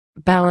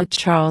Ballad.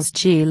 Charles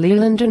G.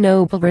 Leland, der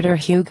Noble Ritter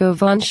Hugo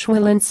von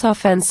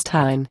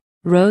Schwillensoffenstein,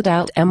 rode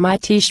out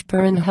mit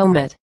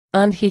Spurenhelmet,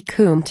 und he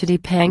come to die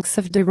Banks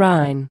of de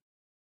Rhine.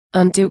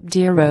 Und Duke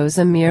die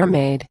Rose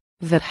Mermaid,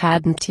 that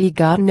hadn't he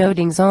got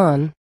notings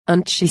on,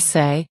 und she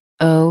say,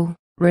 "Oh,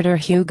 Ritter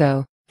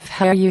Hugo,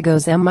 where you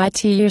goes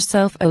mit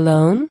yourself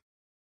alone?"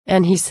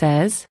 And he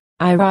says,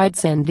 "I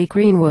rides in die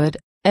Greenwood,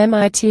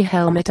 mit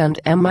Helmet und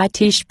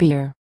mit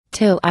Spear,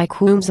 till I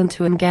comes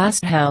into ein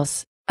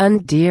Gasthaus,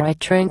 und dear I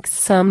drinks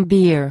some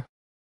beer."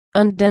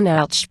 Und then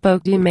out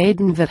spoke die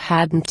Maiden that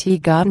hadn't he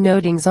got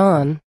notings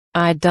on,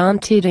 "I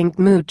don't think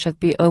much at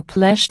be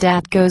oplesh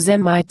dat goes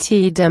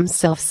mit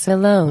demselfs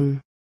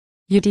alone.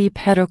 You die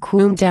petter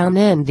coom down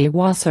in die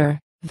Wasser,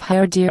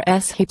 where dear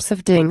s heaps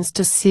of dings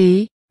to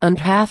see, und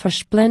half a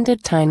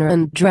splendid tiner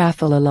and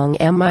draffel along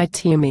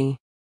mit me.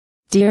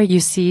 Dear you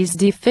sees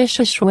die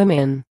Fische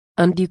schwimmen,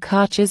 und you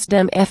catches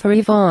dem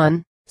every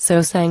von,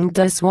 so sang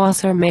das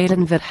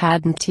Wassermaiden that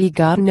hadn't he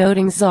got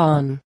notings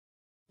on.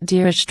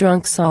 Dear ich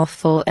drunks all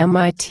full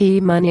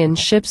mit money in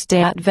ships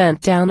dat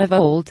went down of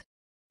old,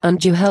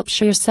 and you helps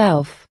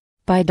yourself,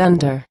 by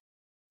dunder,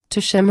 to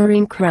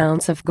shimmering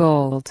crowns of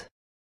gold.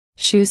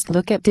 Shust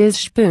look at dis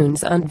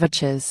spoons and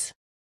watches.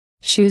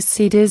 Shust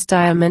see dis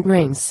diamond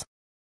rings.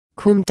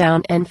 Come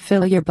down and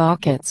fill your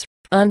buckets,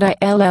 and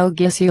I'll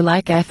guess you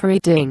like every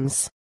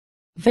dings.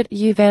 Vit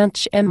you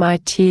vanch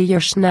mit your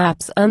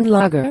schnapps and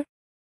lager?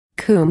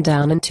 Come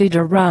down into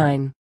der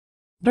Rhine.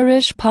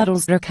 Berish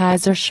puddles der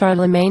Kaiser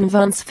Charlemagne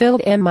once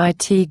filled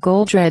mit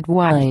gold red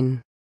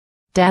wine.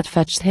 Dat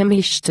fetched him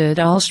he stood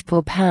all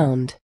spul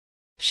pound.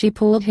 She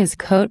pulled his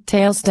coat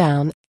tails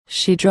down,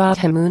 she drawed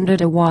him under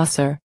de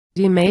Wasser,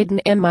 die Maiden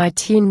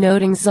mit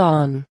notings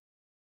on.